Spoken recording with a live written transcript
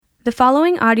The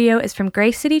following audio is from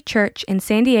Grace City Church in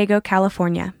San Diego,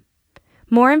 California.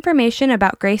 More information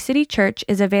about Grace City Church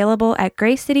is available at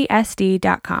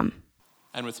gracecitysd.com.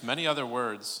 And with many other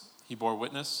words, he bore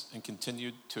witness and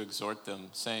continued to exhort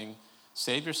them, saying,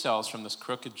 "Save yourselves from this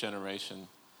crooked generation."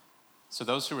 So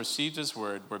those who received his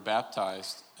word were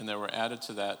baptized, and there were added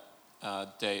to that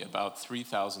day about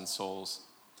 3,000 souls.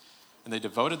 And they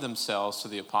devoted themselves to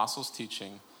the apostles'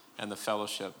 teaching and the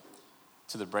fellowship,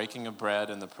 to the breaking of bread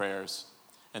and the prayers.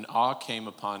 And awe came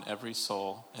upon every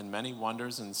soul, and many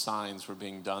wonders and signs were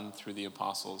being done through the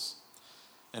apostles.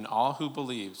 And all who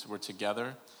believed were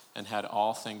together and had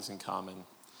all things in common.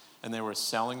 And they were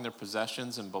selling their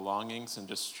possessions and belongings and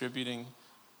distributing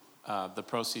the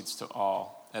proceeds to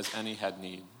all, as any had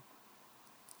need.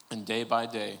 And day by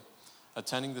day,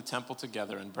 attending the temple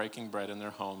together and breaking bread in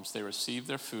their homes, they received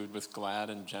their food with glad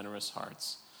and generous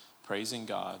hearts, praising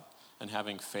God and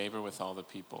having favor with all the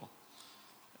people.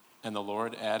 And the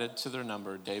Lord added to their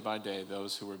number day by day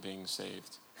those who were being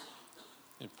saved.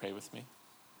 You pray with me.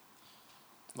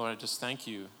 Lord, I just thank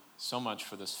you so much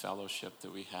for this fellowship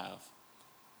that we have.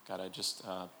 God, I just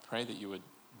pray that you would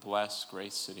bless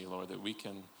Grace City, Lord, that we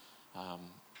can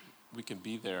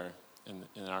be there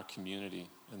in our community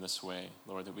in this way,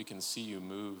 Lord, that we can see you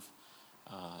move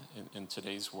in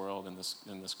today's world, in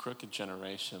this crooked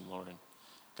generation, Lord.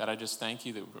 God, I just thank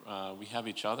you that we have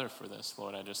each other for this,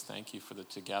 Lord. I just thank you for the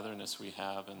togetherness we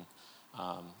have, and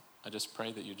I just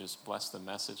pray that you just bless the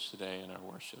message today in our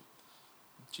worship.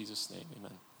 In Jesus' name,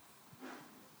 amen.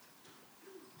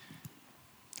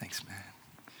 Thanks, man.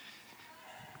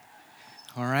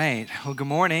 All right. Well, good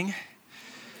morning.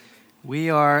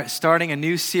 We are starting a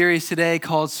new series today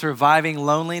called Surviving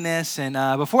Loneliness. And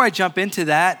before I jump into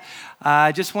that,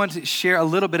 I just want to share a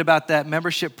little bit about that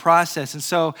membership process. And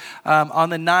so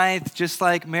on the 9th, just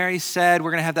like Mary said,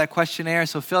 we're going to have that questionnaire.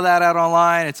 So fill that out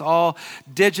online. It's all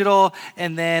digital.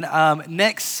 And then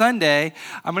next Sunday,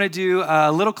 I'm going to do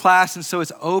a little class. And so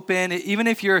it's open. Even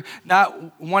if you're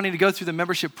not wanting to go through the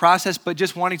membership process, but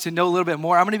just wanting to know a little bit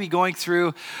more, I'm going to be going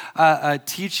through a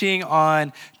teaching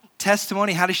on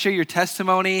testimony, how to share your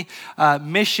testimony,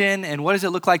 mission, and what does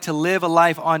it look like to live a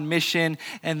life on mission,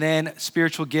 and then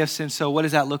spiritual gifts. And so what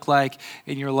does that look like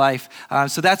in your life?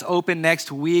 So that's open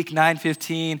next week,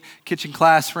 9:15, Kitchen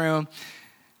Classroom.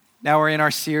 Now we're in our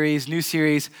new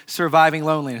series, Surviving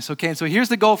Loneliness. Okay, and so here's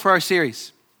the goal for our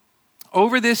series.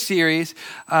 Over this series,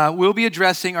 we'll be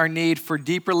addressing our need for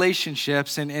deep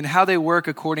relationships and how they work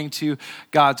according to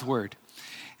God's word.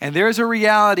 And there's a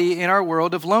reality in our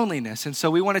world of loneliness. And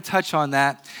so we want to touch on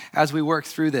that as we work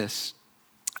through this.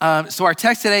 So our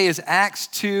text today is Acts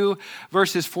 2,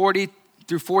 verses 40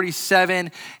 through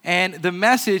 47. And the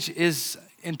message is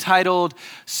entitled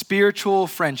Spiritual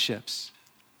Friendships.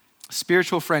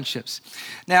 Spiritual friendships.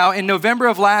 Now, in November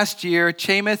of last year,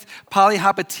 Chamath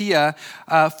Palihapitiya,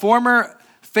 former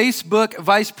Facebook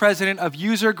vice president of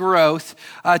user growth,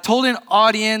 told an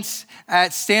audience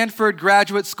at Stanford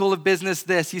Graduate School of Business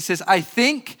this. He says, "I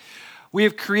think we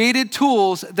have created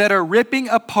tools that are ripping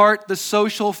apart the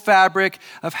social fabric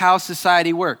of how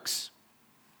society works."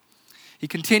 He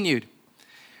continued,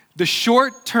 "The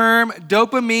short-term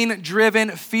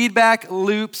dopamine-driven feedback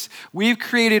loops we've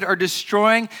created are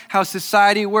destroying how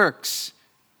society works,"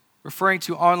 referring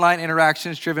to online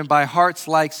interactions driven by hearts,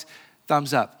 likes,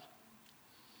 thumbs up.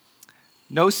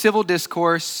 No civil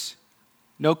discourse,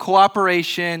 no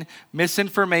cooperation,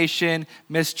 misinformation,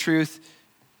 mistruth.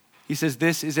 He says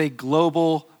this is a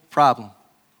global problem.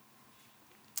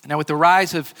 Now, with the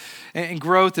rise of and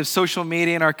growth of social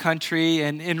media in our country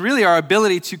and really our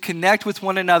ability to connect with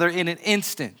one another in an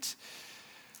instant,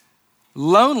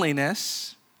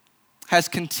 loneliness has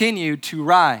continued to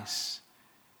rise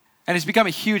and has become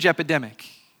a huge epidemic,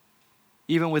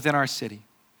 even within our city.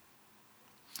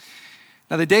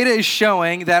 Now, the data is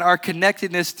showing that our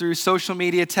connectedness through social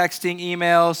media, texting,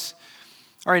 emails,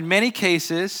 are in many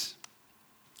cases,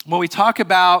 when we talk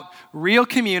about real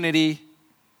community,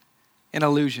 an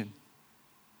illusion.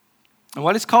 And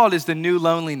what it's called is the new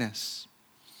loneliness.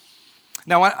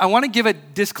 Now, I want to give a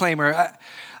disclaimer.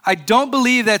 I don't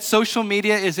believe that social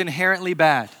media is inherently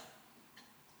bad.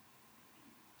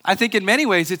 I think in many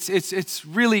ways it's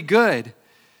really good.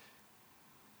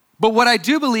 But what I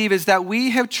do believe is that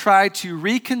we have tried to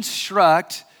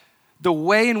reconstruct the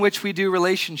way in which we do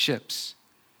relationships.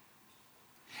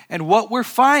 And what we're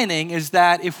finding is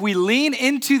that if we lean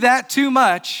into that too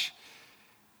much,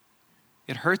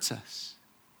 it hurts us.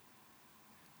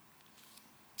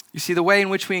 You see, the way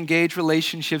in which we engage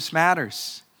relationships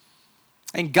matters.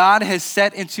 And God has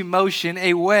set into motion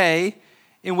a way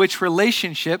in which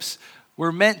relationships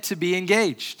were meant to be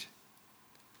engaged.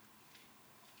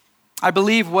 I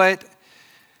believe what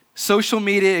social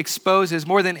media exposes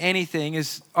more than anything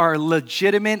is our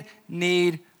legitimate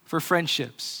need for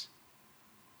friendships.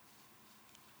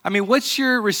 I mean, what's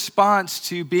your response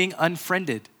to being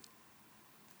unfriended?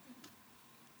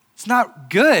 It's not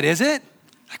good, is it?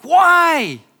 Like,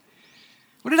 why?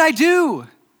 What did I do?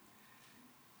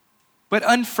 But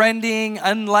unfriending,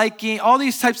 unliking, all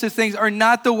these types of things are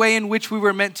not the way in which we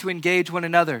were meant to engage one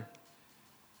another.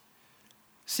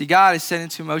 See, God has set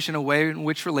into motion a way in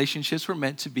which relationships were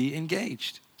meant to be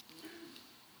engaged.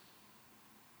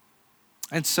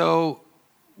 And so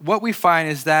what we find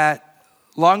is that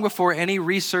long before any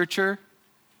researcher,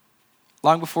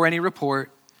 long before any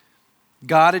report,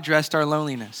 God addressed our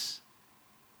loneliness.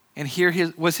 And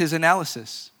here was his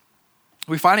analysis.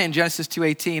 We find it in Genesis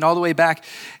 2:18, all the way back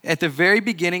at the very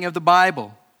beginning of the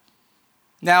Bible.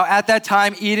 Now, at that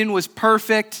time, Eden was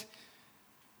perfect.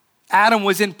 Adam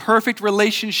was in perfect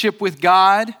relationship with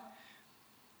God.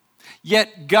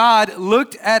 Yet God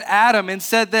looked at Adam and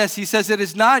said this. He says, "It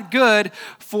is not good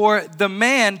for the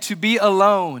man to be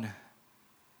alone.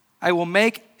 I will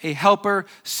make a helper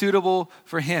suitable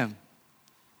for him."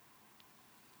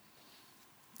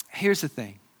 Here's the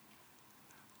thing.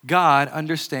 God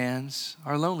understands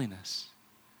our loneliness.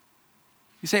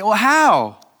 You say, well,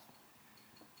 how?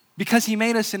 Because he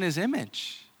made us in his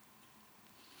image.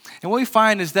 And what we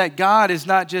find is that God is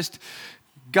not just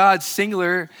God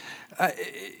singular.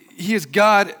 He is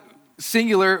God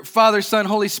singular, Father, Son,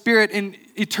 Holy Spirit in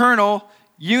eternal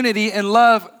unity and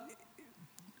love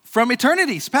from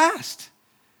eternities past.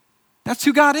 That's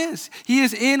who God is. He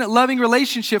is in loving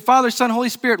relationship, Father, Son, Holy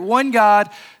Spirit, one God,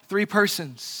 three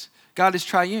persons. God is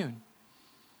triune.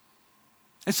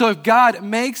 And so if God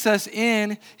makes us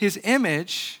in his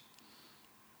image,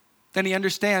 then he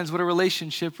understands what a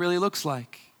relationship really looks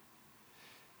like.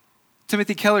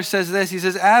 Timothy Keller says this. He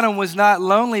says, Adam was not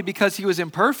lonely because he was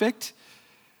imperfect.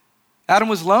 Adam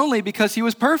was lonely because he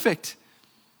was perfect.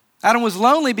 Adam was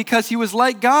lonely because he was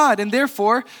like God. And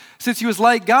therefore, since he was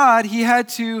like God, he had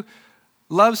to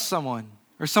love someone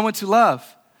or someone to love,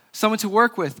 someone to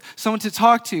work with, someone to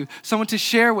talk to, someone to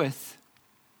share with.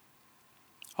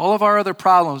 All of our other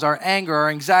problems, our anger, our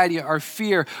anxiety, our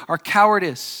fear, our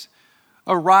cowardice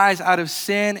arise out of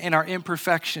sin and our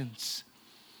imperfections.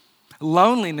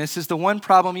 Loneliness is the one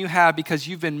problem you have because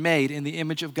you've been made in the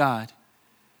image of God.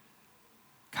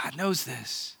 God knows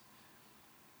this.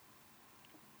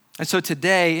 And so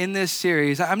today in this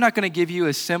series, I'm not going to give you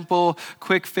a simple,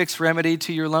 quick fix remedy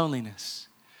to your loneliness.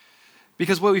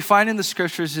 Because what we find in the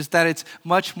scriptures is that it's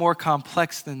much more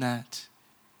complex than that.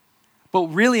 But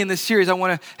really in this series, I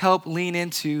want to help lean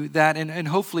into that and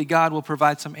hopefully God will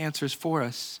provide some answers for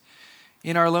us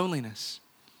in our loneliness.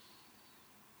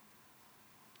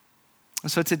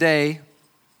 And so today,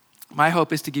 my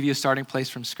hope is to give you a starting place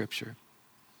from Scripture.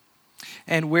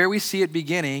 And where we see it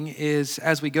beginning is,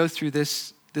 as we go through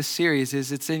this series,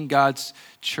 is it's in God's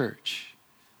church.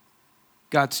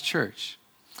 God's church.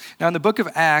 Now, in the book of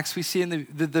Acts, we see in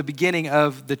the beginning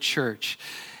of the church.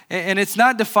 And it's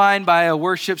not defined by a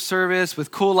worship service with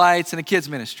cool lights and a kids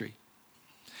ministry.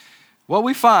 What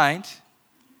we find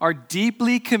are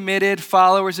deeply committed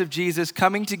followers of Jesus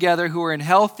coming together who are in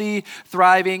healthy,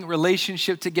 thriving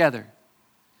relationship together.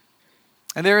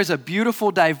 And there is a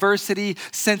beautiful diversity,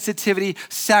 sensitivity,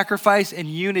 sacrifice, and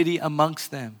unity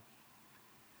amongst them.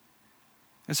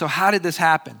 And so how did this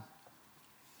happen?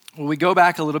 Well, we go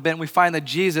back a little bit and we find that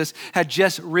Jesus had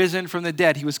just risen from the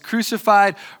dead. He was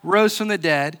crucified, rose from the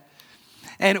dead.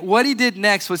 And what he did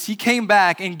next was he came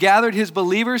back and gathered his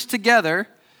believers together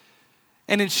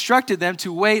and instructed them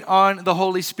to wait on the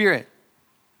Holy Spirit.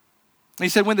 And he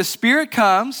said, when the Spirit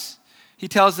comes, he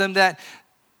tells them that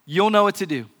you'll know what to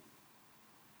do.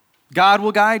 God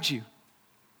will guide you.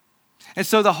 And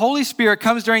so the Holy Spirit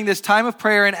comes during this time of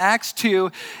prayer in Acts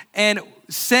 2 and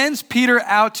sends Peter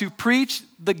out to preach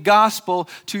the gospel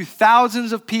to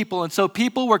thousands of people. And so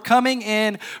people were coming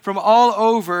in from all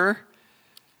over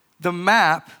the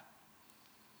map,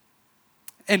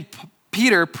 and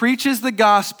Peter preaches the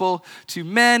gospel to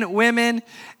men, women,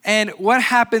 and what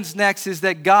happens next is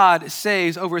that God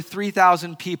saves over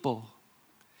 3,000 people.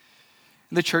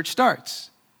 And the church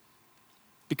starts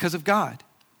because of God.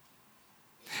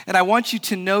 And I want you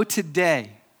to know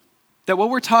today that what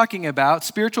we're talking about,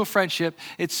 spiritual friendship,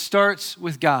 it starts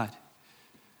with God.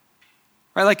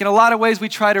 Right? Like in a lot of ways we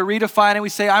try to redefine it. We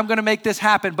say, I'm going to make this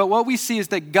happen. But what we see is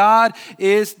that God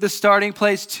is the starting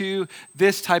place to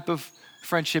this type of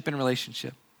friendship and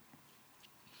relationship.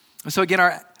 And so again,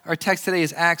 our text today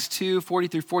is Acts 2, 40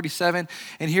 through 47.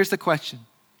 And here's the question.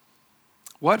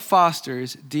 What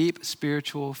fosters deep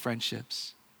spiritual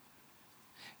friendships?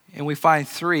 And we find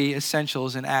 3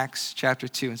 essentials in Acts chapter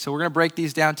 2. And so we're going to break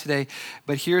these down today.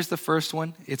 But here's the first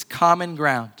one. It's common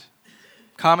ground.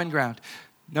 Common ground.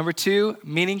 Number 2,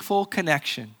 meaningful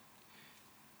connection.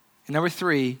 And number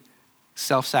 3,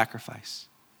 self-sacrifice.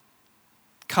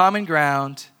 Common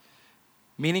ground,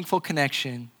 meaningful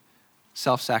connection,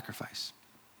 self-sacrifice.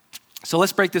 So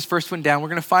let's break this first one down. We're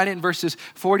going to find it in verses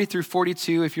 40 through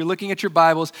 42. If you're looking at your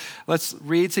Bibles, let's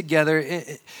read together.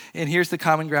 And here's the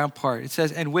common ground part. It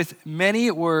says, "And with many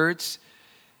words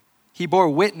he bore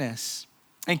witness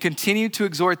and continued to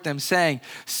exhort them, saying,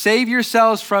 'Save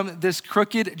yourselves from this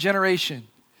crooked generation.'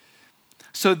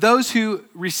 So those who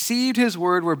received his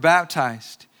word were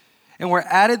baptized, and were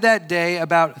added that day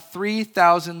about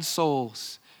 3,000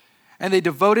 souls. And they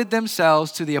devoted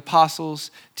themselves to the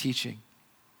apostles' teaching."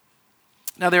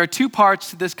 Now, there are 2 parts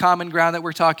to this common ground that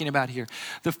we're talking about here.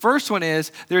 The first one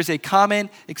is there's a common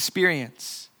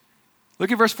experience.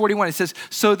 Look at verse 41. It says,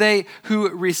 "So they who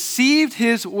received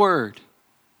his word,"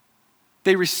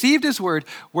 they received his word,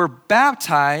 "were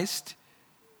baptized,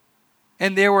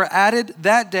 and there were added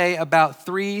that day about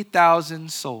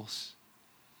 3,000 souls."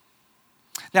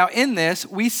 Now, in this,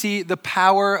 we see the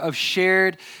power of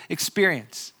shared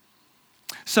experience.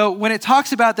 So when it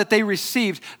talks about that they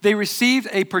received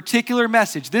a particular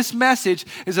message. This message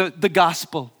is the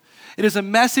gospel. It is a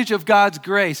message of God's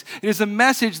grace. It is a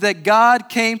message that God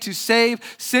came to save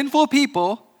sinful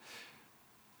people,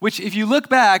 which if you look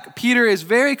back, Peter is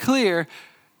very clear,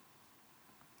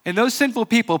 and those sinful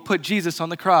people put Jesus on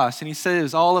the cross, and he said it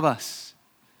was all of us.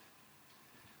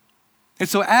 And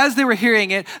so as they were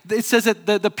hearing it, it says that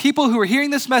the people who were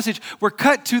hearing this message were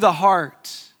cut to the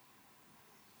heart.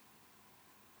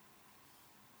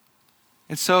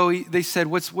 And so they said,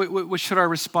 what should our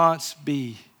response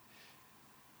be?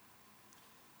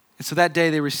 And so that day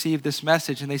they received this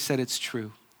message and they said, it's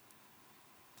true.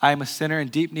 I am a sinner in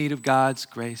deep need of God's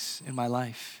grace in my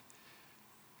life.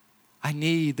 I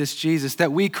need this Jesus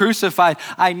that we crucified.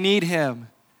 I need him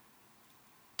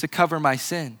to cover my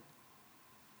sin.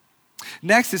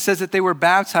 Next, it says that they were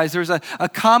baptized. There's a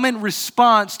common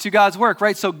response to God's work,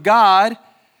 right? So God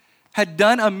had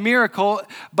done a miracle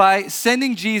by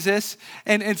sending Jesus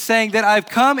and saying that I've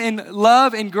come in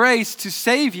love and grace to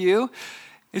save you.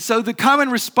 And so the common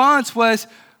response was,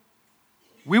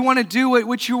 we want to do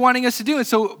what you're wanting us to do. And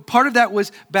so part of that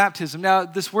was baptism. Now,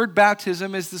 this word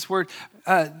baptism is this word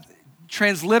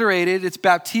transliterated. It's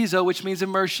baptizo, which means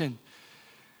immersion.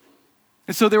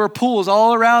 And so there were pools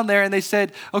all around there, and they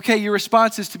said, okay, your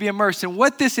response is to be immersed. And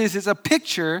what this is a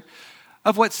picture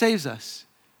of what saves us.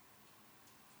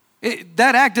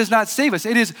 That act does not save us.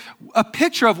 It is a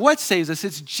picture of what saves us.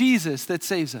 It's Jesus that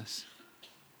saves us.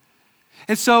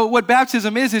 And so what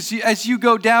baptism is as you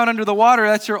go down under the water,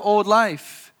 that's your old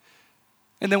life.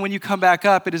 And then when you come back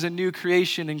up, it is a new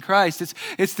creation in Christ.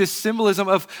 It's this symbolism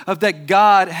of that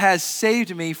God has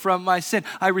saved me from my sin.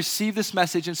 I receive this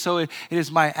message, and so it is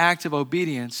my act of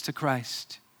obedience to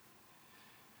Christ.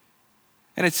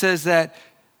 And it says that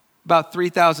about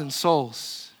 3,000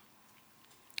 souls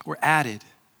were added.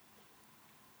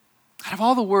 Out of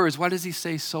all the words, why does he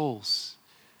say souls?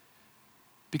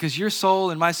 Because your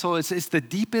soul and my soul, it's the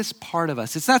deepest part of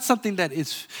us. It's not something that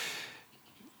is,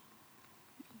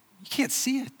 you can't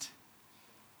see it.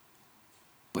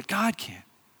 But God can.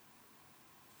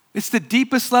 It's the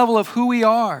deepest level of who we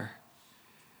are.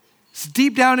 It's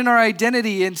deep down in our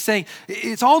identity and saying,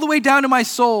 it's all the way down to my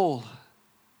soul.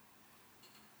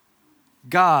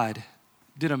 God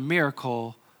did a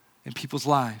miracle in people's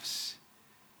lives.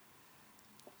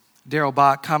 Darrell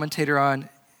Bach, commentator on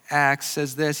Acts,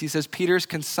 says this. He says, Peter's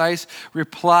concise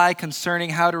reply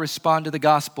concerning how to respond to the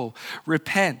gospel.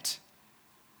 Repent,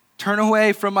 turn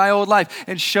away from my old life,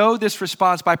 and show this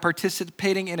response by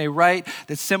participating in a rite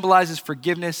that symbolizes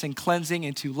forgiveness and cleansing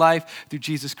into life through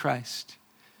Jesus Christ.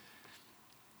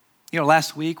 You know,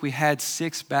 last week we had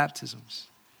 6 baptisms.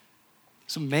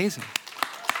 It's amazing.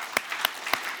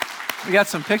 We got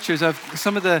some pictures of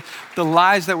some of the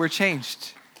lives that were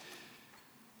changed.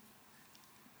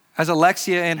 As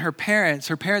Alexia and her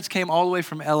parents came all the way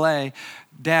from LA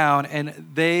down, and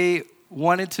they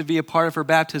wanted to be a part of her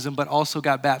baptism, but also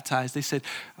got baptized. They said,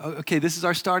 okay, this is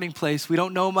our starting place. We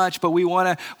don't know much, but we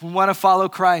want to follow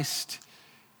Christ.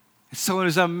 And so it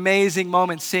was an amazing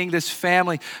moment seeing this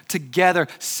family together,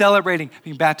 celebrating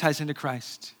being baptized into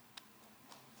Christ.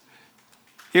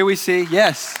 Here we see,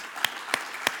 yes.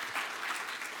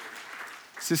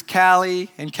 This is Callie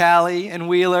and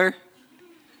Wheeler.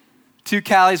 2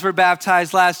 Callies were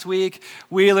baptized last week.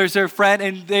 Wheeler's their friend,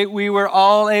 and we were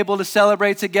all able to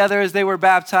celebrate together as they were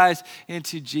baptized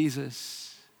into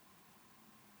Jesus.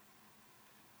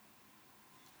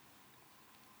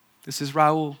 This is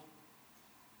Raul.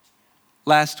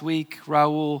 Last week,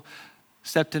 Raul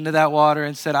stepped into that water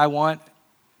and said, I want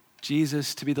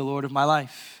Jesus to be the Lord of my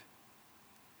life.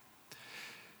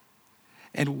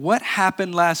 And what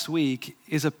happened last week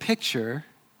is a picture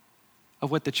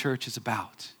of what the church is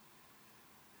about.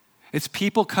 It's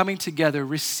people coming together,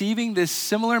 receiving this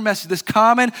similar message, this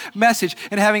common message,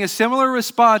 and having a similar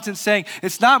response and saying,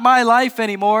 it's not my life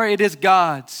anymore, it is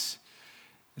God's.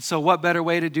 And so what better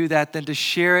way to do that than to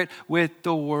share it with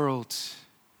the world?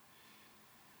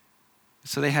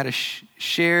 So they had a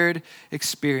shared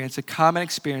experience, a common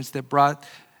experience that brought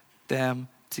them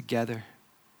together.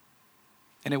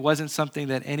 And it wasn't something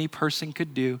that any person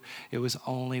could do. It was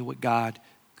only what God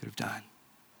could have done.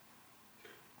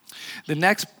 The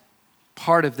next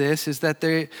part of this is that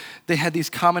they had these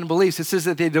common beliefs. It says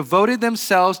that they devoted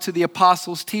themselves to the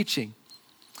apostles' teaching.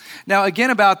 Now, again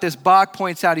about this, Bach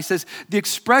points out, he says, the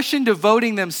expression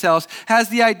devoting themselves has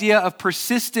the idea of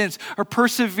persistence or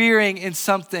persevering in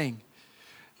something.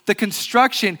 The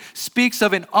construction speaks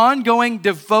of an ongoing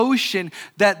devotion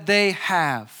that they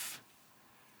have.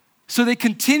 So they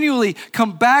continually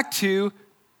come back to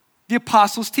the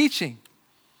apostles' teaching.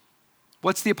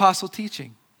 What's the apostle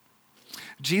teaching?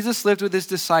 Jesus lived with his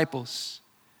disciples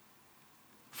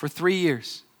for 3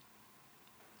 years,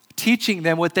 teaching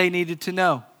them what they needed to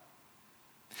know.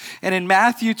 And in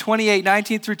Matthew 28,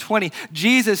 19 through 20,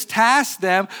 Jesus tasked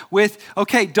them with,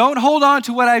 okay, don't hold on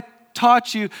to what I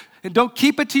taught you and don't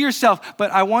keep it to yourself,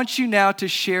 but I want you now to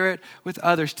share it with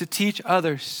others, to teach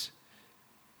others.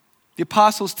 The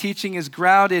apostles' teaching is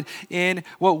grounded in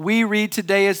what we read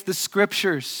today as the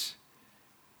scriptures.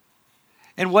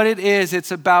 And what it is,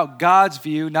 it's about God's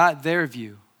view, not their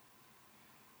view.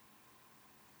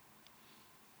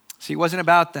 See, it wasn't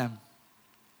about them.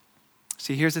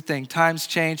 See, here's the thing. Times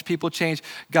change, people change.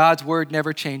 God's word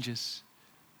never changes.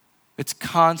 It's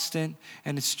constant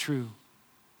and it's true.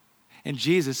 And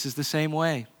Jesus is the same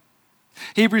way.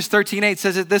 Hebrews 13:8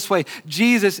 says it this way.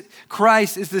 Jesus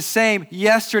Christ is the same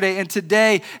yesterday and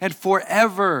today and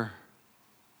forever.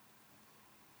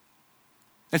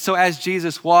 And so as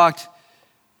Jesus walked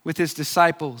with his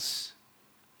disciples,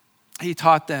 he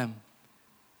taught them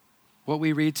what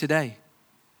we read today.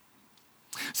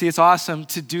 See, it's awesome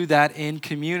to do that in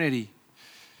community.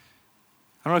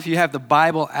 I don't know if you have the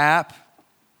Bible app,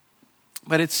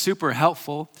 but it's super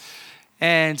helpful.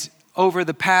 And over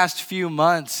the past few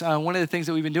months, one of the things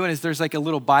that we've been doing is there's like a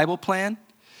little Bible plan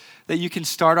that you can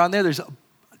start on there. There's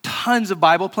tons of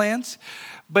Bible plans,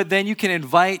 but then you can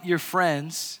invite your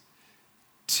friends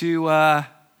to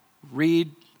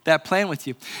read that plan with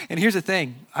you. And here's the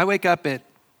thing. I wake up at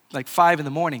like 5 in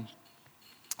the morning.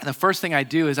 And the first thing I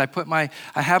do is I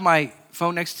have my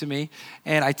phone next to me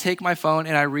and I take my phone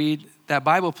and I read that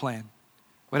Bible plan,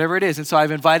 whatever it is. And so I've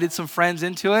invited some friends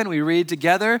into it and we read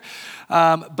together,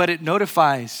 but it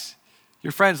notifies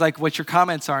your friends like what your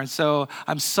comments are. And so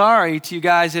I'm sorry to you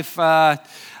guys if I'm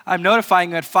notifying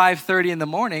you at 5:30 in the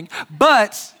morning,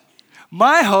 but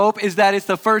my hope is that it's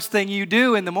the first thing you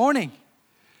do in the morning.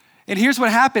 And here's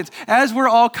what happens. As we're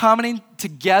all commenting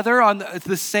together on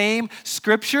the same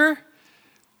scripture,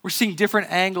 we're seeing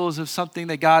different angles of something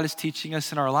that God is teaching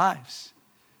us in our lives.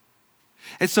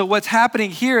 And so what's happening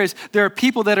here is there are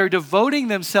people that are devoting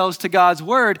themselves to God's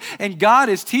word, and God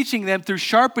is teaching them through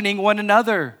sharpening one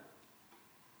another.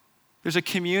 There's a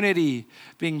community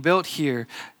being built here,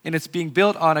 and it's being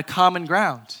built on a common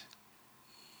ground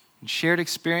and shared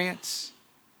experience.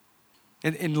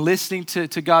 And listening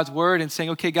to God's word and saying,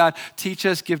 okay, God, teach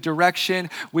us, give direction.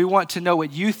 We want to know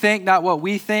what you think, not what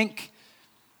we think.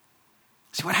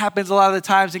 See, what happens a lot of the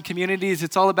times in communities,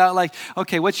 it's all about like,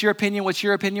 okay, what's your opinion, what's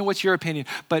your opinion, what's your opinion?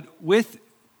 But with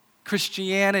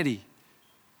Christianity,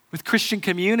 with Christian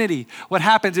community, what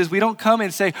happens is we don't come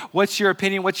and say, what's your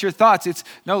opinion, what's your thoughts? It's,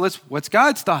 no, what's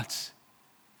God's thoughts?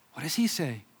 What does he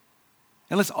say?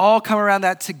 And let's all come around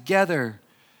that together.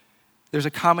 There's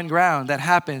a common ground that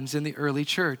happens in the early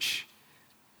church.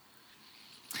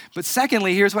 But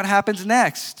secondly, here's what happens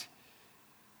next.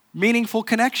 Meaningful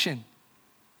connection.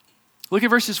 Look at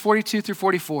verses 42 through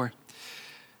 44. It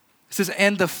says,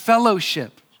 and the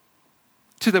fellowship,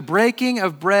 to the breaking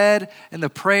of bread and the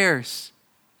prayers.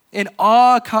 And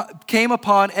awe came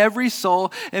upon every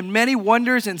soul, and many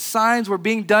wonders and signs were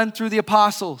being done through the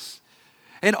apostles.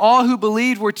 And all who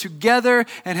believed were together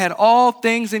and had all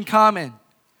things in common.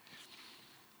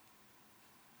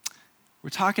 We're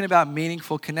talking about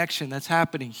meaningful connection that's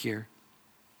happening here.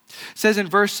 It says in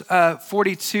verse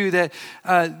 42 that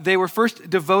they were first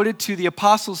devoted to the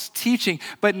apostles' teaching,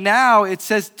 but now it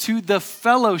says to the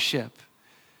fellowship.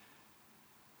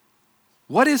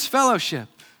 What is fellowship?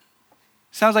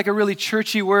 Sounds like a really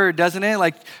churchy word, doesn't it?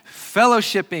 Like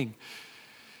fellowshipping.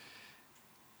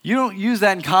 You don't use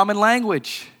that in common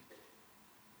language.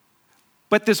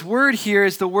 But this word here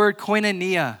is the word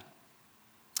koinonia.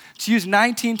 It's used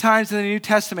 19 times in the New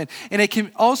Testament. And it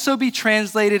can also be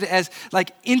translated as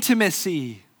like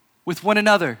intimacy with one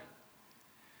another.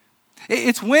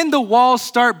 It's when the walls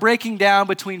start breaking down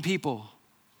between people.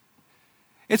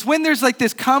 It's when there's like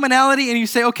this commonality and you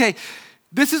say, okay,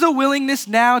 this is a willingness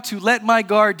now to let my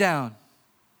guard down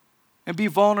and be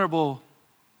vulnerable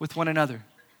with one another.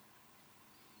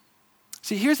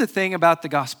 See, here's the thing about the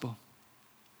gospel.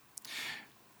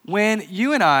 When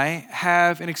you and I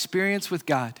have an experience with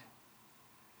God,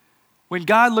 when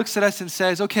God looks at us and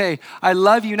says, okay, I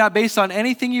love you not based on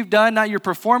anything you've done, not your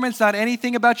performance, not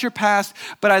anything about your past,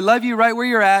 but I love you right where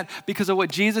you're at because of what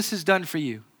Jesus has done for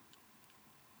you.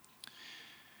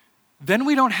 Then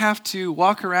we don't have to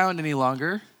walk around any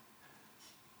longer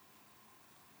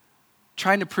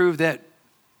trying to prove that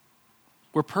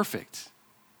we're perfect.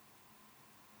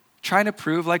 Trying to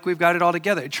prove like we've got it all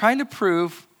together. Trying to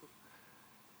prove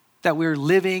that we're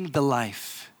living the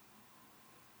life.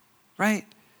 Right?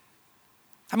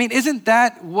 I mean, isn't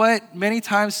that what many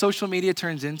times social media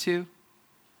turns into?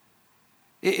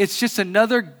 It's just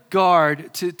another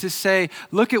guard to say,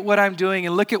 look at what I'm doing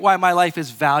and look at why my life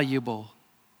is valuable.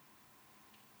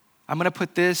 I'm going to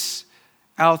put this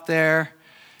out there.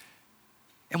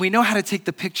 And we know how to take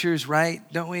the pictures, right?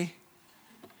 Don't we?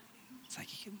 It's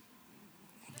like you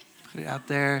can put it out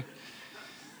there.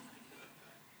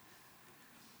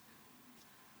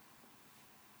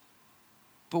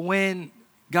 But when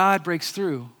God breaks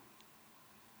through,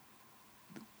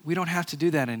 we don't have to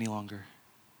do that any longer.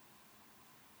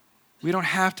 We don't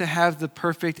have to have the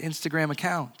perfect Instagram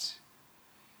account.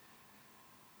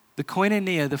 The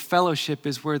koinonia, the fellowship,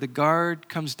 is where the guard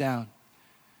comes down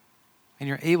and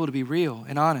you're able to be real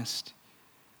and honest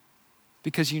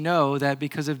because you know that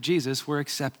because of Jesus, we're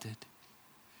accepted.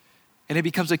 And it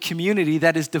becomes a community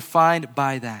that is defined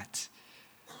by that.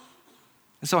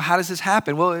 And so how does this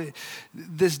happen? Well,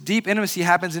 this deep intimacy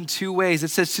happens in two ways. It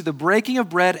says to the breaking of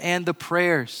bread and the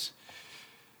prayers.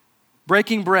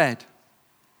 Breaking bread.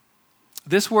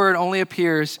 This word only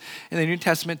appears in the New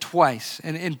Testament twice.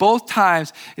 And in both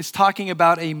times, it's talking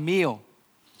about a meal.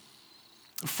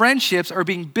 Friendships are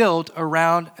being built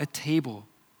around a table.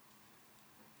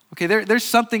 Okay, there's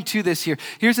something to this here.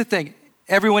 Here's the thing.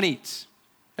 Everyone eats.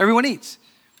 Everyone eats.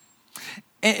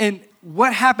 And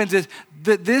what happens is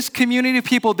that this community of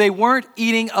people, they weren't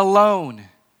eating alone.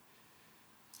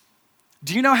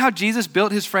 Do you know how Jesus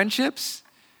built his friendships?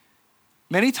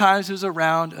 Many times it was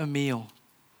around a meal.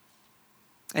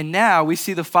 And now we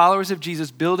see the followers of Jesus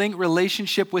building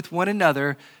relationship with one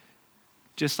another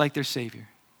just like their Savior.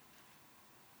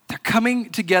 They're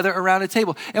coming together around a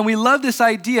table. And we love this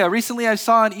idea. Recently I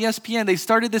saw on ESPN, they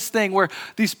started this thing where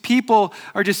these people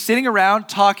are just sitting around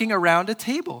talking around a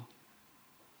table.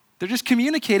 They're just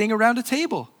communicating around a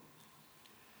table.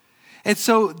 And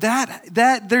so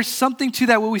that there's something to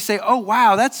that where we say, oh,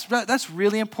 wow, that's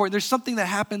really important. There's something that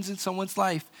happens in someone's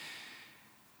life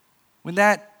when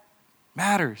that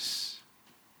matters.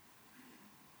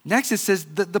 Next, it says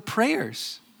the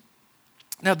prayers.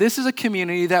 Now, this is a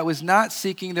community that was not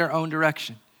seeking their own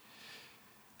direction.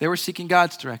 They were seeking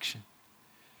God's direction.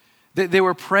 They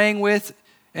were praying with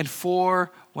and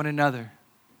for one another.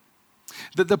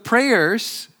 The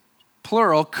prayers,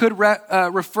 plural, could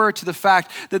refer to the fact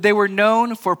that they were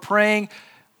known for praying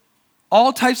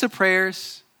all types of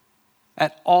prayers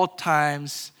at all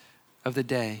times of the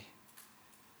day.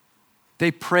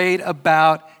 They prayed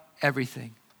about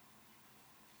everything.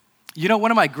 You know, one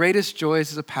of my greatest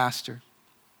joys as a pastor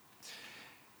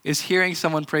is hearing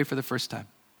someone pray for the first time.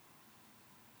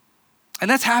 And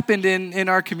that's happened in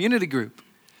our community group.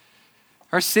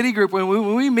 Our city group,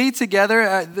 when we meet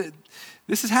together,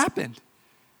 this has happened.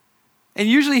 And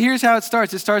usually here's how it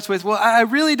starts. It starts with, well, I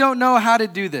really don't know how to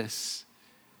do this.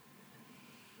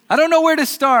 I don't know where to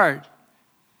start.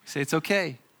 We say, it's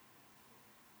okay.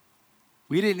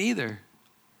 We didn't either.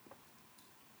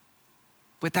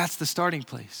 But that's the starting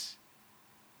place.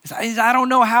 I don't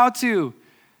know how to.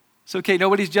 It's okay,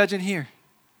 nobody's judging here.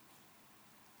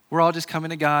 We're all just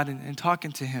coming to God and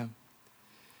talking to him.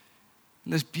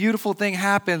 And this beautiful thing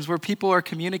happens where people are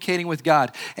communicating with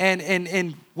God.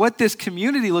 And what this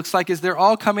community looks like is they're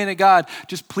all coming to God,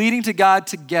 just pleading to God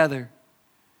together.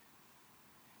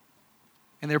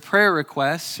 And their prayer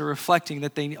requests are reflecting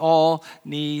that they all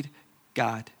need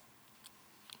God.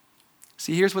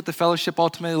 See, here's what the fellowship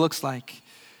ultimately looks like.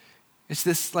 It's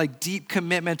this like deep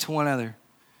commitment to one another.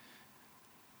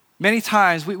 Many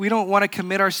times we don't want to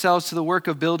commit ourselves to the work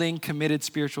of building committed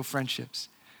spiritual friendships.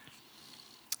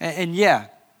 And yeah,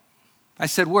 I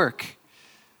said work.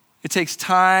 It takes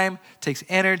time, takes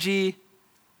energy,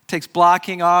 takes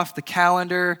blocking off the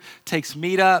calendar, takes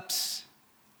meetups,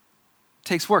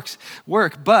 takes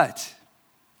work. But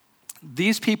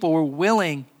these people were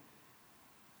willing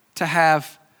to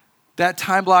have that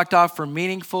time blocked off for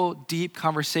meaningful, deep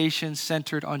conversations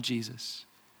centered on Jesus.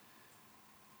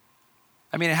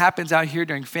 I mean, it happens out here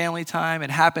during family time. It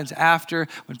happens after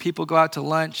when people go out to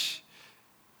lunch.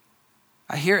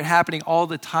 I hear it happening all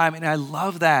the time, and I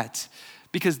love that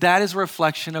because that is a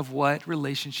reflection of what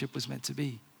relationship was meant to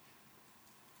be.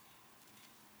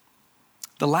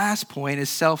 The last point is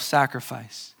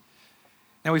self-sacrifice.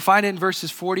 Now, we find it in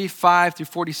verses 45 through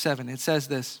 47. It says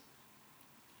this,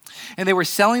 "And they were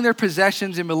selling their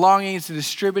possessions and belongings and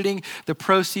distributing the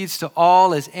proceeds to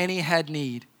all as any had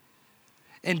need.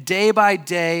 And day by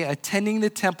day, attending the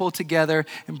temple together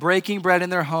and breaking bread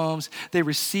in their homes, they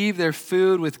received their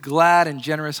food with glad and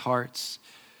generous hearts,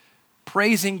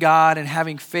 praising God and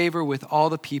having favor with all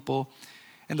the people.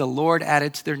 And the Lord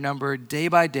added to their number day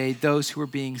by day those who were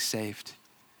being saved."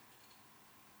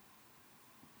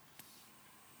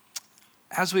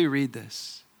 As we read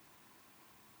this,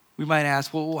 we might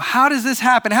ask, well, how does this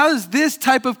happen? How does this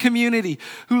type of community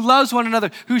who loves one another,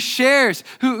 who shares,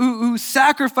 who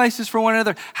sacrifices for one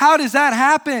another, how does that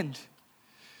happen?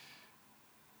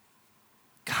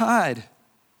 God.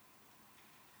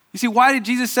 You see, why did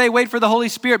Jesus say, wait for the Holy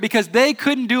Spirit? Because they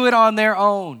couldn't do it on their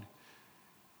own.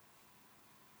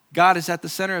 God is at the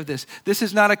center of this. This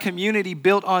is not a community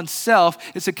built on self.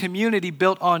 It's a community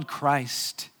built on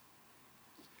Christ.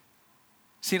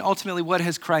 See, and ultimately, what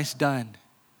has Christ done?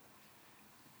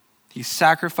 He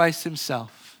sacrificed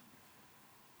himself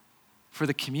for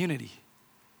the community.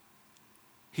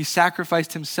 He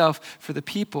sacrificed himself for the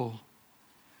people.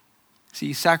 See,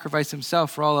 he sacrificed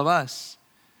himself for all of us.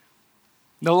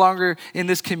 No longer in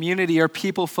this community are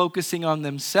people focusing on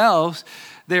themselves.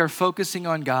 They are focusing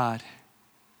on God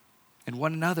and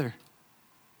one another.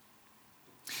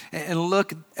 And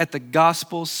look at the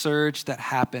gospel surge that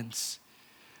happens.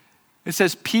 It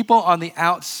says people on the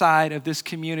outside of this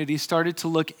community started to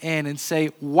look in and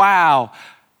say, wow,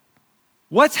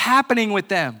 what's happening with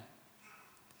them?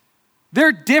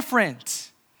 They're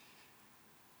different.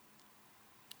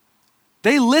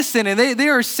 They listen and they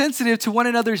are sensitive to one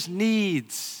another's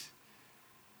needs.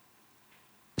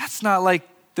 That's not like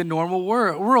the normal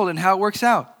world and how it works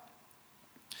out.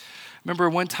 Remember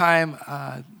one time,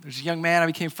 there's a young man I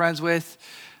became friends with,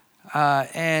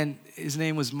 and his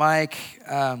name was Mike.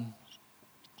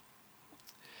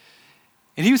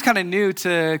 And he was kind of new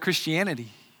to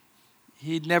Christianity.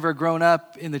 He'd never grown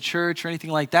up in the church or anything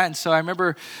like that. And so I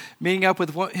remember meeting up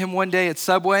with him one day at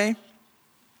Subway.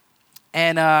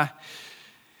 And I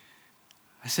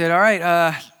said, all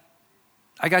right,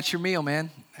 I got your meal, man.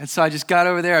 And so I just got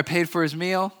over there. I paid for his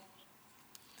meal.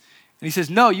 And he says,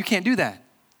 no, you can't do that.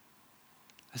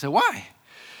 I said, why? He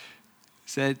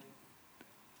said,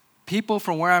 people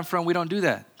from where I'm from, we don't do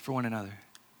that for one another.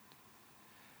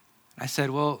 I said,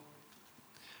 well,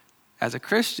 as a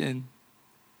Christian,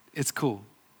 it's cool.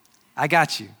 I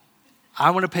got you.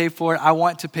 I want to pay for it. I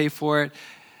want to pay for it.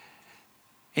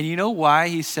 And you know why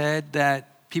he said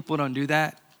that people don't do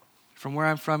that? From where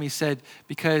I'm from, he said,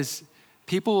 because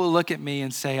people will look at me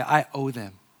and say, I owe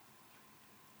them.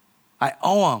 I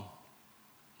owe them.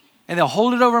 And they'll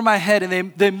hold it over my head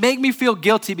and they make me feel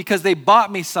guilty because they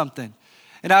bought me something.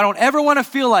 And I don't ever want to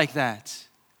feel like that.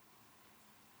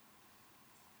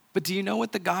 But do you know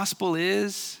what the gospel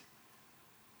is?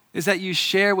 Is that you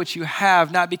share what you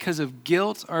have, not because of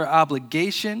guilt or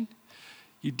obligation.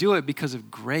 You do it because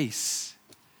of grace.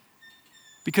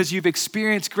 Because you've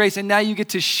experienced grace, and now you get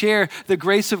to share the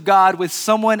grace of God with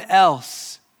someone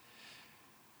else.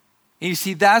 And you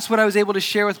see, that's what I was able to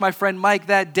share with my friend Mike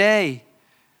that day.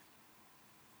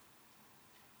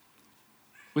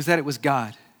 Was that it was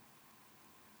God,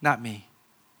 not me.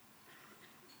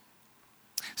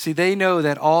 See, they know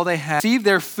that all they have, receive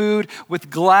their food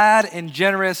with glad and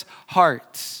generous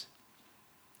hearts.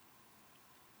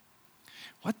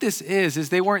 What this is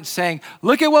they weren't saying,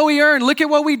 look at what we earned, look at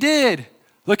what we did.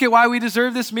 Look at why we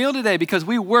deserve this meal today, because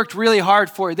we worked really hard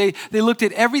for it. They looked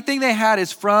at everything they had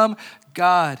as from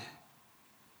God,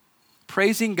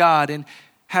 praising God and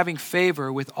having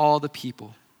favor with all the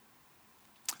people.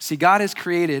 See, God has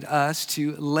created us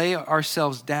to lay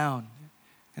ourselves down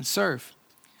and serve.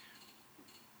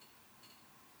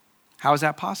 How is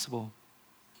that possible?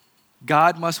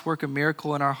 God must work a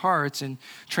miracle in our hearts and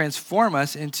transform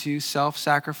us into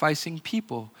self-sacrificing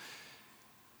people.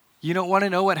 You don't want to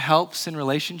know what helps in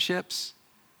relationships?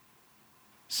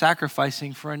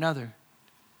 Sacrificing for another.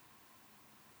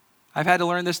 I've had to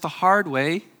learn this the hard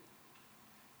way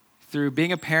through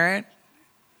being a parent,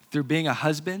 through being a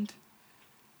husband,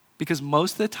 because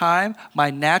most of the time,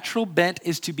 my natural bent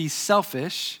is to be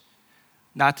selfish,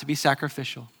 not to be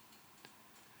sacrificial.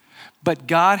 But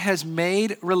God has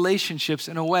made relationships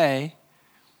in a way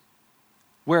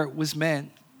where it was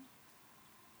meant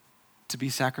to be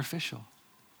sacrificial.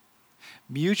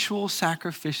 Mutual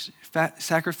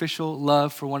sacrificial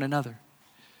love for one another.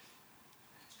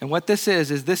 And what this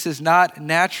is this is not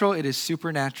natural, it is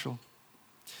supernatural.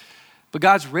 But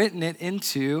God's written it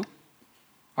into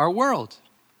our world.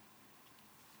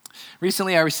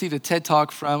 Recently, I received a TED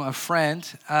Talk from a friend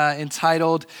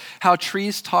entitled, How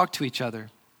Trees Talk to Each Other.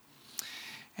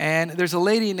 And there's a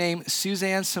lady named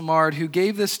Suzanne Simard who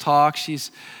gave this talk.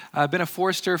 She's been a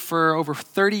forester for over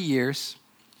 30 years.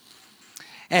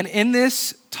 And in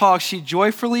this talk, she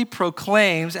joyfully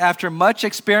proclaims, after much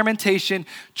experimentation,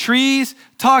 trees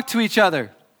talk to each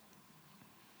other.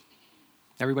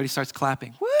 Everybody starts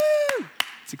clapping. Woo!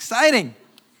 It's exciting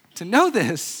to know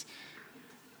this.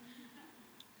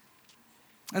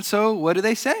 And so, what do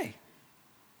they say?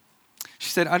 She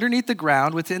said, underneath the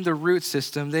ground, within the root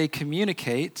system, they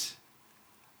communicate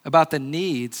about the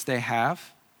needs they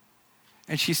have.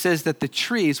 And she says that the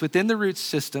trees within the root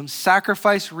system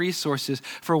sacrifice resources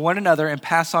for one another and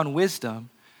pass on wisdom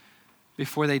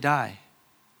before they die.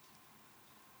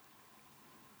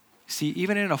 See,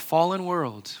 even in a fallen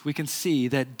world, we can see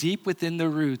that deep within the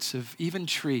roots of even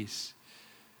trees,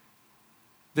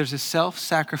 there's a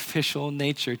self-sacrificial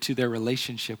nature to their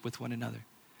relationship with one another.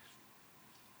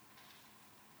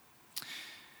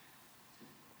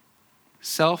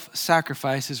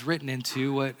 Self-sacrifice is written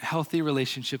into what healthy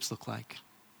relationships look like.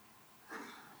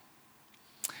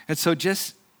 And so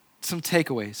just some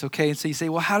takeaways, okay? And so you say,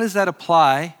 well, how does that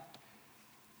apply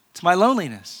to my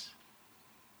loneliness?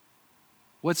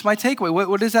 What's my takeaway?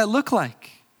 What does that look like?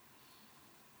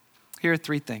 Here are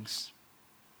 3 things.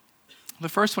 The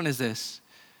first one is this.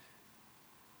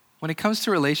 When it comes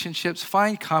to relationships,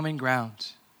 find common ground.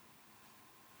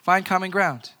 Find common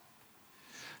ground.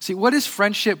 See, what is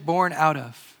friendship born out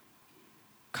of?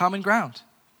 Common ground.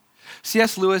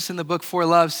 C.S. Lewis in the book For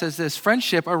Love says this,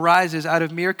 friendship arises out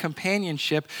of mere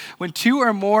companionship when 2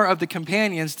 or more of the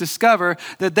companions discover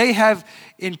that they have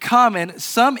in common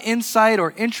some insight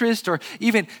or interest or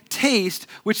even taste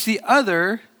which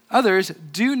others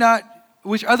do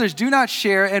not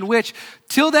share, and which,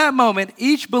 till that moment,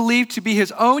 each believed to be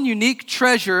his own unique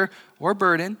treasure or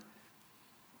burden.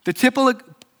 The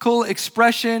typical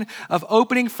expression of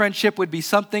opening friendship would be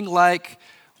something like,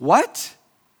 what?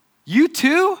 You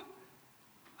too?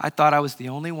 I thought I was the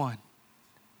only one.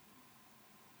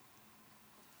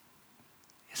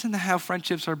 Isn't that how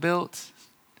friendships are built?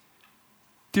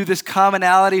 Through this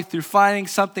commonality, through finding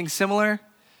something similar.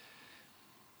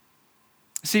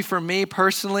 See, for me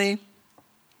personally,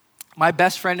 my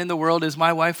best friend in the world is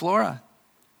my wife, Laura.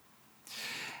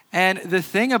 And the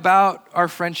thing about our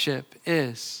friendship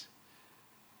is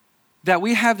that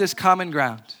we have this common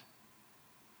ground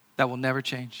that will never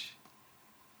change.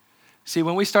 See,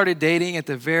 when we started dating at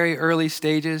the very early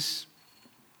stages,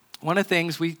 one of the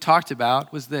things we talked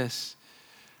about was this.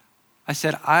 I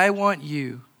said, I want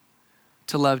you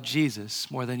to love Jesus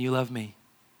more than you love me.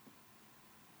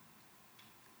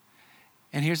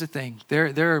 And here's the thing.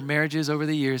 There are marriages over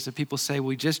the years that people say,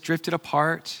 we just drifted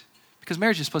apart. Because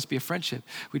marriage is supposed to be a friendship.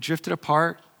 We drifted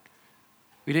apart.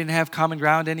 We didn't have common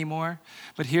ground anymore.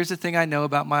 But here's the thing I know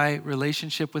about my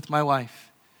relationship with my wife,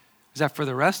 is that for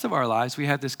the rest of our lives, we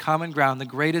have this common ground, the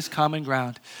greatest common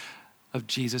ground of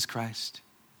Jesus Christ.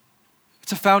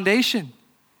 It's a foundation.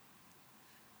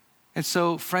 And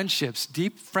so friendships,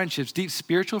 deep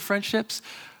spiritual friendships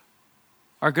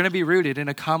are going to be rooted in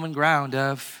a common ground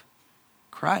of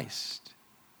Christ.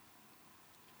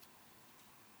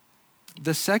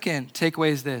 The second takeaway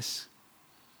is this.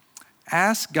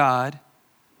 Ask God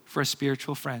for a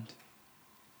spiritual friend.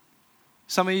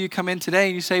 Some of you come in today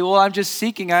and you say, well, I'm just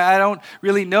seeking. I don't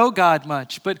really know God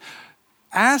much. But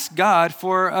ask God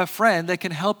for a friend that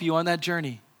can help you on that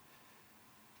journey.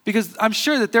 Because I'm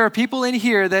sure that there are people in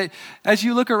here that, as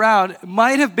you look around,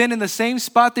 might have been in the same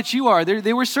spot that you are.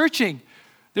 They were searching.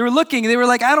 They were looking. They were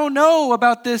like, I don't know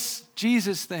about this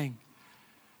Jesus thing.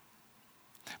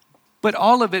 But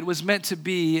all of it was meant to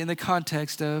be in the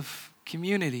context of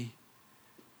community.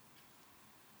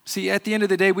 See, at the end of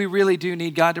the day, we really do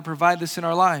need God to provide this in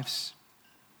our lives.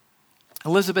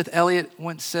 Elizabeth Elliot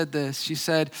once said this. She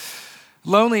said,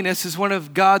 loneliness is one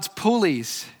of God's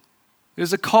pulleys. It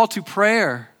is a call to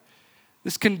prayer.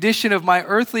 This condition of my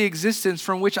earthly existence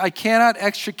from which I cannot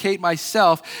extricate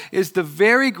myself is the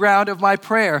very ground of my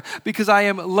prayer. Because I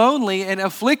am lonely and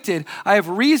afflicted, I have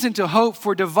reason to hope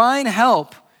for divine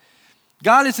help.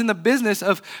 God is in the business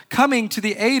of coming to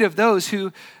the aid of those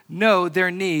who know their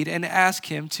need and ask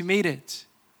him to meet it.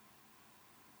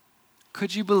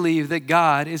 Could you believe that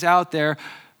God is out there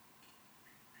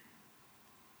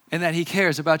and that he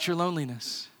cares about your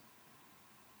loneliness?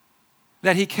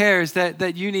 That he cares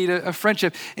that you need a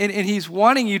friendship. And he's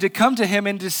wanting you to come to him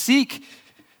and to seek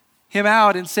him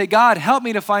out and say, God, help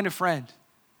me to find a friend.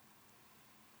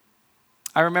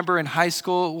 I remember in high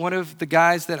school, one of the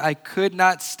guys that I could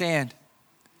not stand,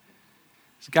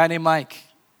 was a guy named Mike.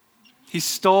 He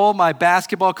stole my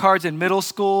basketball cards in middle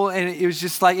school, and it was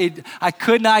just like, I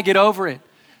could not get over it.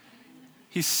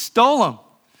 He stole them.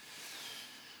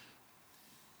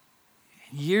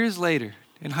 And years later,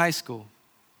 in high school,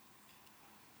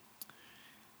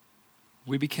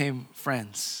 we became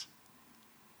friends.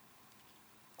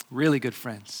 Really good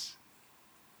friends.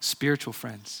 Spiritual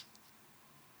friends.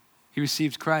 He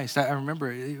received Christ. I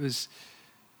remember it was,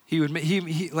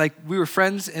 he like we were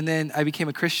friends, and then I became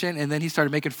a Christian, and then he started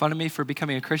making fun of me for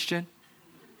becoming a Christian.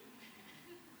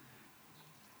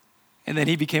 And then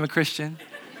he became a Christian.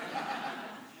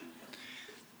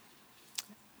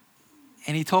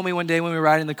 And he told me one day when we were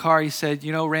riding in the car, he said,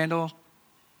 you know, Randall,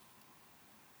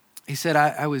 he said,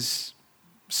 I was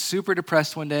super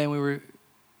depressed one day, and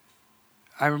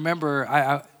I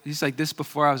remember, he's like, this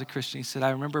before I was a Christian. He said, I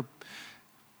remember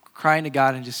crying to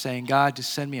God and just saying, God,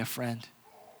 just send me a friend.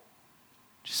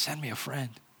 Just send me a friend.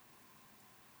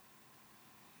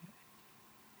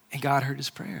 And God heard his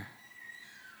prayer.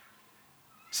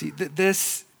 See,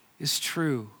 this is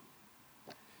true.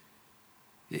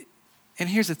 And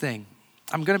here's the thing.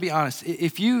 I'm going to be honest.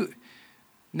 If you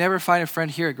never find a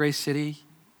friend here at Grace City,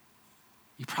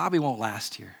 you probably won't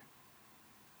last here.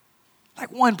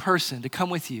 Like one person to come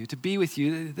with you, to be with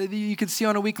you, that you can see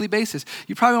on a weekly basis.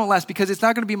 You probably won't last because it's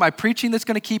not going to be my preaching that's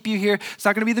going to keep you here. It's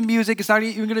not going to be the music. It's not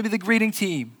even going to be the greeting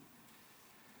team.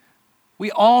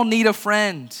 We all need a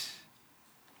friend.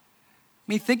 I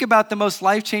mean, think about the most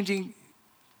life-changing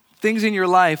things in your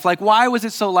life. Like, why was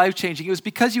it so life-changing? It was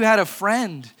because you had a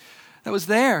friend that was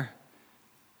there.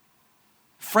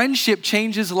 Friendship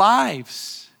changes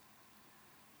lives.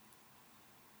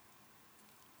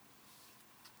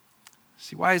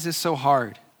 See, why is this so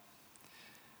hard?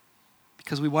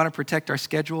 Because we want to protect our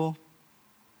schedule.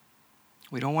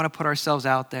 We don't want to put ourselves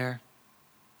out there.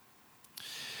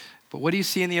 But what do you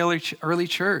see in the early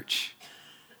church?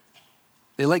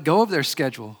 They let go of their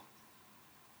schedule.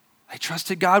 They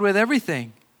trusted God with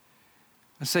everything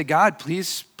and said, God,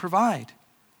 please provide.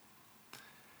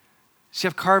 See,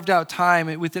 I've carved out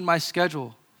time within my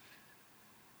schedule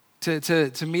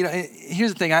to meet.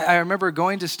 Here's the thing. I remember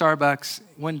going to Starbucks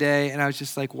one day, and I was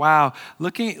just like, wow,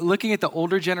 looking at the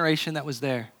older generation that was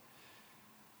there.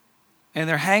 And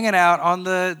they're hanging out on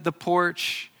the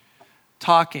porch,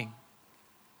 talking.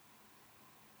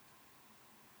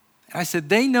 And I said,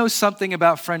 they know something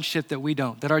about friendship that we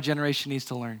don't, that our generation needs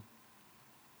to learn.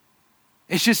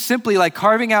 It's just simply like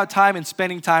carving out time and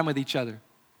spending time with each other.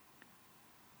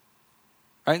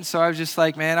 Right? And so I was just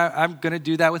like, man, I'm going to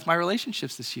do that with my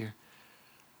relationships this year.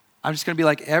 I'm just going to be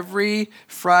like, every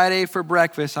Friday for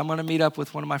breakfast, I'm going to meet up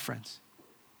with one of my friends.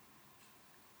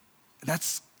 And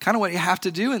that's kind of what you have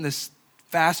to do in this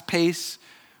fast-paced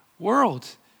world.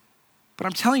 But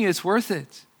I'm telling you, it's worth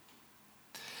it.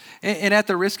 And at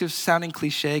the risk of sounding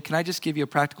cliche, can I just give you a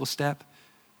practical step?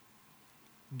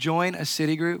 Join a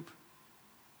city group.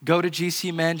 Go to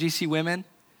GC Men, GC Women.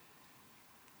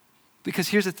 Because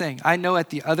here's the thing. I know at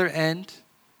the other end,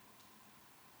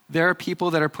 there are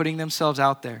people that are putting themselves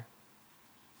out there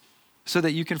so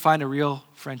that you can find a real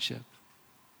friendship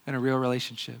and a real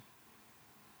relationship.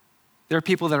 There are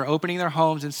people that are opening their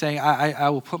homes and saying, I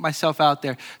will put myself out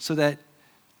there so that,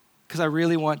 because I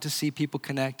really want to see people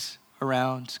connect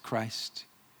around Christ.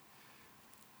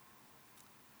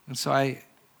 And so I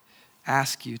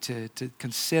ask you to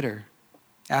consider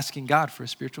asking God for a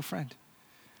spiritual friend.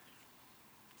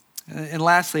 And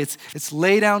lastly, it's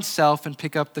lay down self and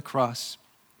pick up the cross.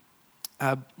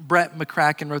 Brett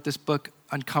McCracken wrote this book,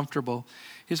 Uncomfortable.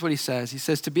 Here's what he says. He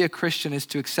says, to be a Christian is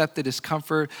to accept the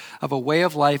discomfort of a way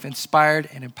of life inspired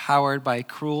and empowered by a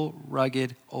cruel,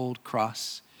 rugged, old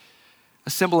cross. A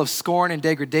symbol of scorn and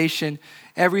degradation,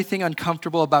 everything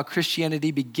uncomfortable about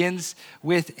Christianity begins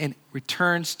with and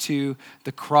returns to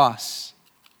the cross.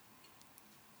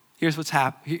 Here's what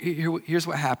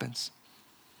happens.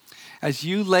 As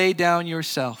you lay down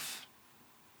yourself,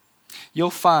 you'll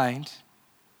find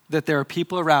that there are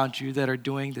people around you that are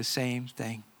doing the same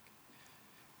thing.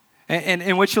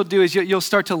 And what you'll do is you'll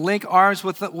start to link arms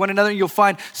with one another, and you'll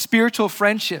find spiritual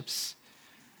friendships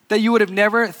that you would have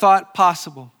never thought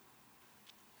possible.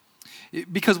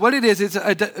 Because what it is, it's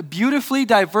a beautifully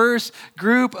diverse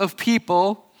group of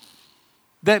people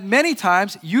that many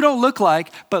times you don't look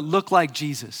like, but look like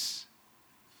Jesus.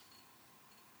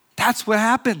 That's what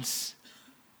happens.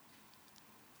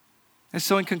 And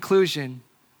so in conclusion,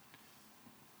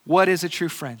 what is a true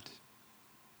friend?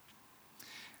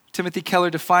 Timothy Keller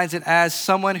defines it as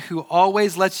someone who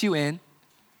always lets you in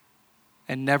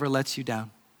and never lets you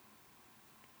down.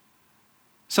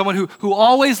 Someone who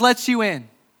always lets you in.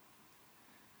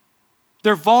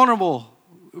 They're vulnerable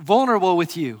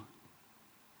with you.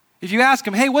 If you ask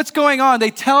them, hey, what's going on?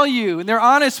 They tell you and they're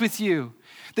honest with you.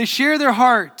 They share their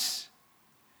heart.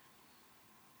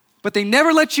 But they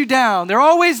never let you down. They're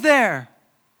always there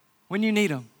when you need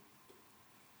them.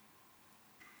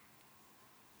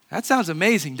 That sounds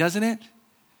amazing, doesn't it?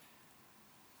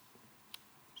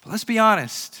 But let's be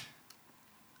honest.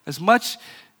 As much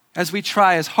as we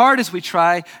try, as hard as we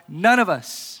try, none of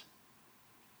us,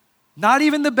 not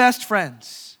even the best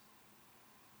friends,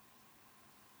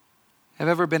 have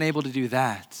ever been able to do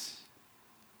that.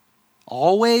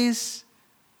 Always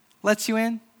lets you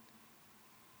in,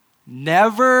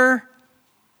 never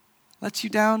lets you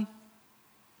down.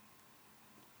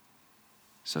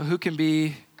 So who can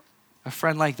be a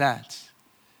friend like that?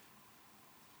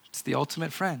 It's the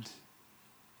ultimate friend.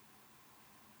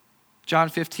 John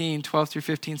 15, 12 through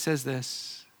 15 says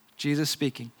this, Jesus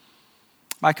speaking,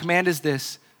 "My command is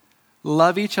this,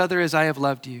 love each other as I have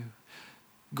loved you.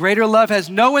 Greater love has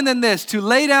no one than this, to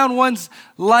lay down one's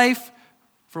life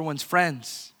for one's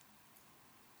friends.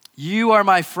 You are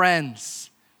my friends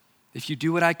if you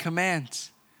do what I command.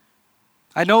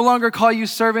 I no longer call you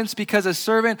servants because a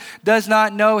servant does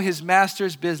not know his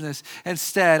master's business.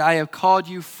 Instead, I have called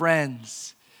you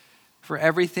friends. For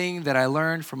everything that I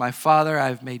learned from my Father, I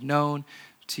have made known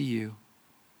to you."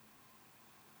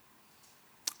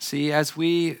 See, as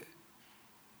we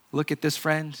look at this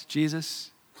friend,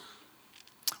 Jesus,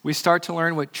 we start to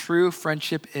learn what true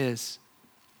friendship is.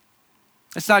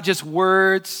 It's not just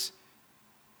words.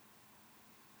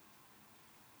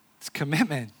 It's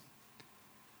commitment.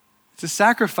 It's a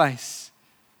sacrifice.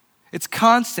 It's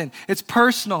constant. It's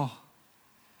personal.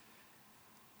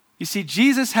 You see,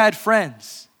 Jesus had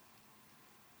friends.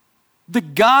 The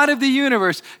God of the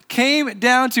universe came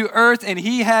down to earth and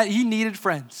he needed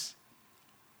friends.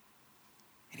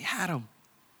 And he had them.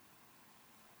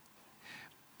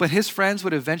 But his friends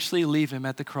would eventually leave him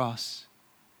at the cross.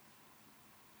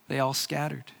 They all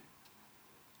scattered.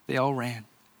 They all ran.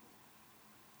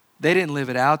 They didn't live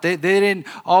it out. They didn't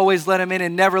always let him in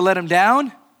and never let him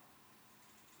down.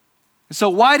 And so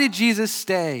why did Jesus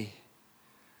stay?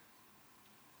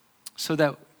 So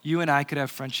that you and I could have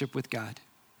friendship with God.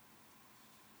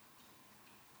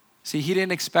 See, he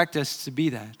didn't expect us to be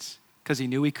that because he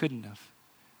knew we couldn't have.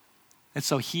 And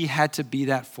so he had to be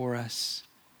that for us.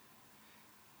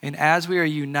 And as we are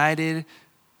united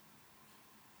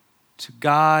to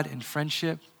God in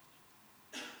friendship,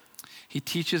 he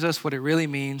teaches us what it really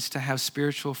means to have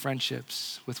spiritual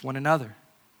friendships with one another.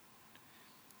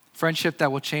 Friendship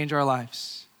that will change our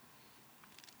lives.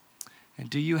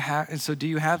 And so do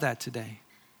you have that today?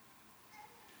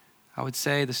 I would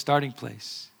say the starting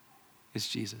place is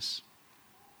Jesus.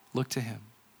 Look to him,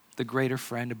 the greater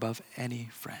friend above any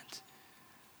friend.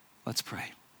 Let's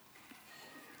pray.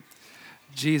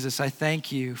 Jesus, I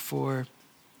thank you for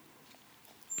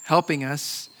helping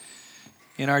us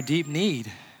in our deep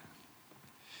need.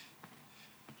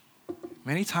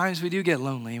 Many times we do get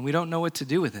lonely and we don't know what to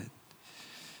do with it.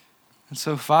 And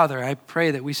so, Father, I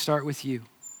pray that we start with you.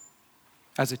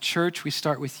 As a church, we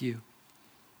start with you.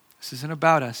 This isn't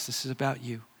about us. This is about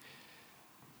you.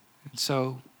 And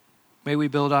so may we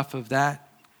build off of that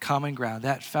common ground,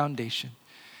 that foundation.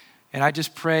 And I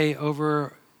just pray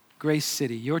over Grace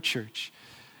City, your church,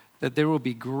 that there will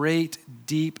be great,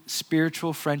 deep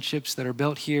spiritual friendships that are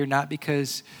built here, not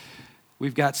because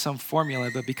we've got some formula,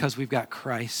 but because we've got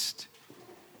Christ.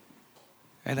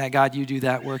 And that, God, you do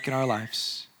that work in our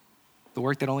lives, the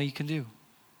work that only you can do.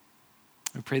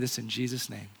 We pray this in Jesus'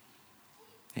 name.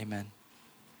 Amen.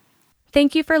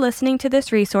 Thank you for listening to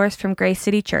this resource from Grace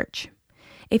City Church.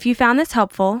 If you found this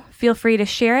helpful, feel free to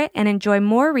share it and enjoy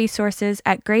more resources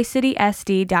at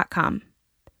gracecitysd.com.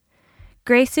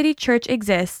 Grace City Church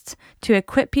exists to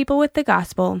equip people with the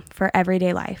gospel for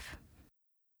everyday life.